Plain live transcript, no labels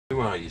Who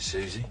are you,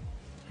 Susie?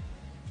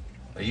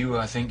 Are you who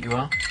I think you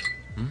are?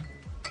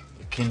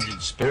 A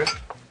kindred spirit?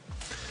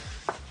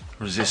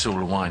 Or is this all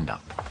a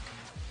wind-up?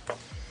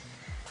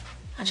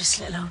 I'm just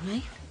little old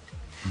me.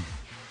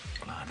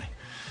 Blimey.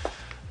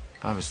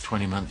 If I was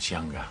 20 months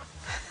younger.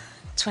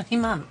 20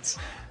 months?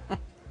 And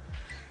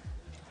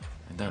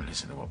don't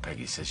listen to what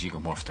Peggy says. You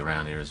can waft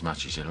around here as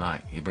much as you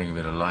like. You bring a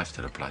bit of life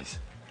to the place.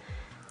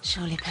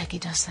 Surely Peggy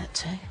does that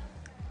too.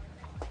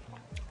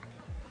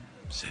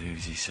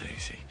 Susie,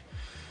 Susie.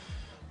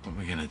 What are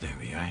we gonna do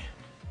with you, eh?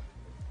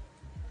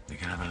 We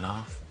gonna have a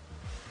laugh?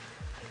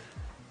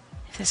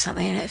 If there's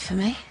something in it for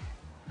me.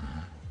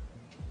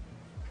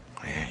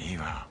 Yeah, you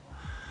are.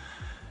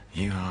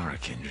 You are a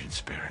kindred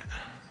spirit.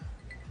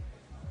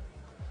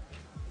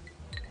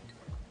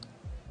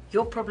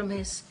 Your problem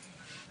is,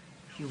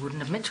 you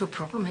wouldn't admit to a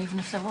problem even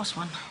if there was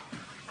one.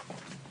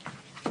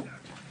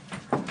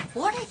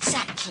 What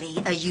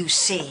exactly are you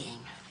seeing?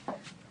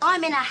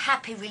 I'm in a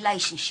happy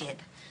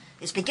relationship.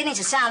 It's beginning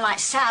to sound like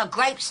sour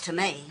grapes to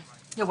me.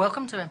 You're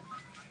welcome to him.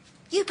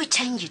 You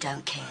pretend you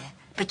don't care,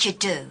 but you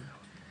do.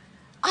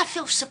 I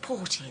feel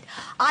supported.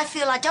 I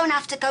feel I don't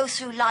have to go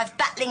through life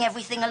battling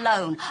everything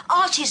alone.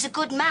 Archie's a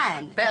good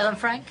man. Better than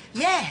Frank?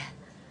 Yeah.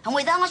 And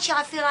with Archie,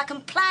 I feel I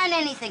can plan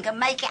anything and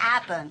make it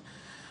happen.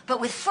 But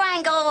with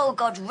Frank, oh,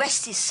 God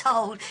rest his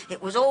soul,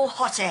 it was all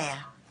hot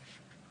air.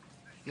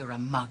 You're a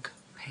mug,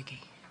 Peggy.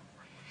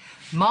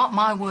 Mark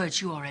my words,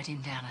 you are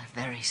heading down a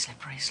very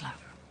slippery slope.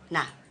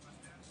 No,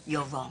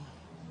 you're wrong.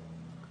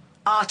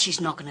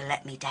 Archie's not going to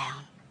let me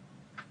down.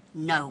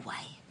 No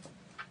way.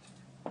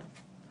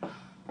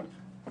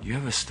 You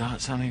ever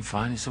start something,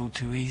 find it's all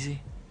too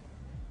easy?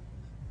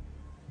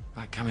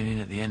 Like coming in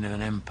at the end of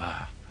an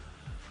empire.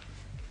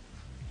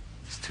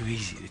 It's too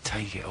easy to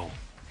take it all.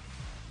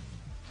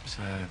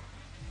 So,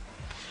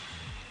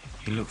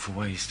 you look for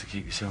ways to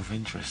keep yourself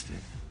interested.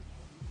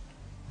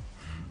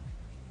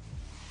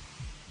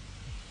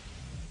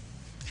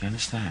 Do you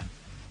understand?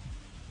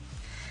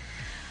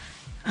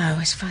 I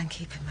always find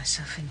keeping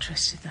myself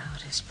interested the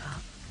hardest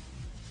part.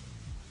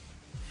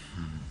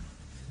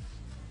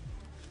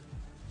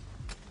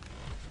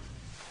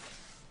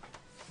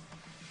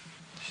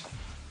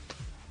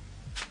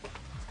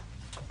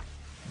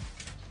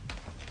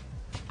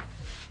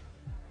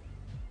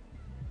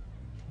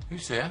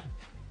 Who's there?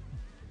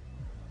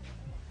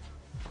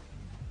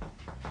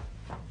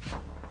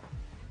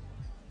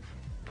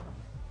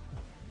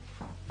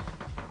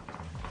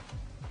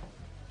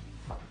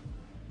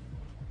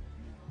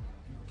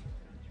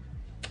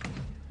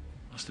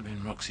 Must have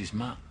been Roxy's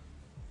mutt.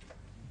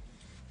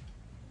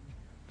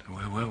 So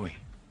where were we?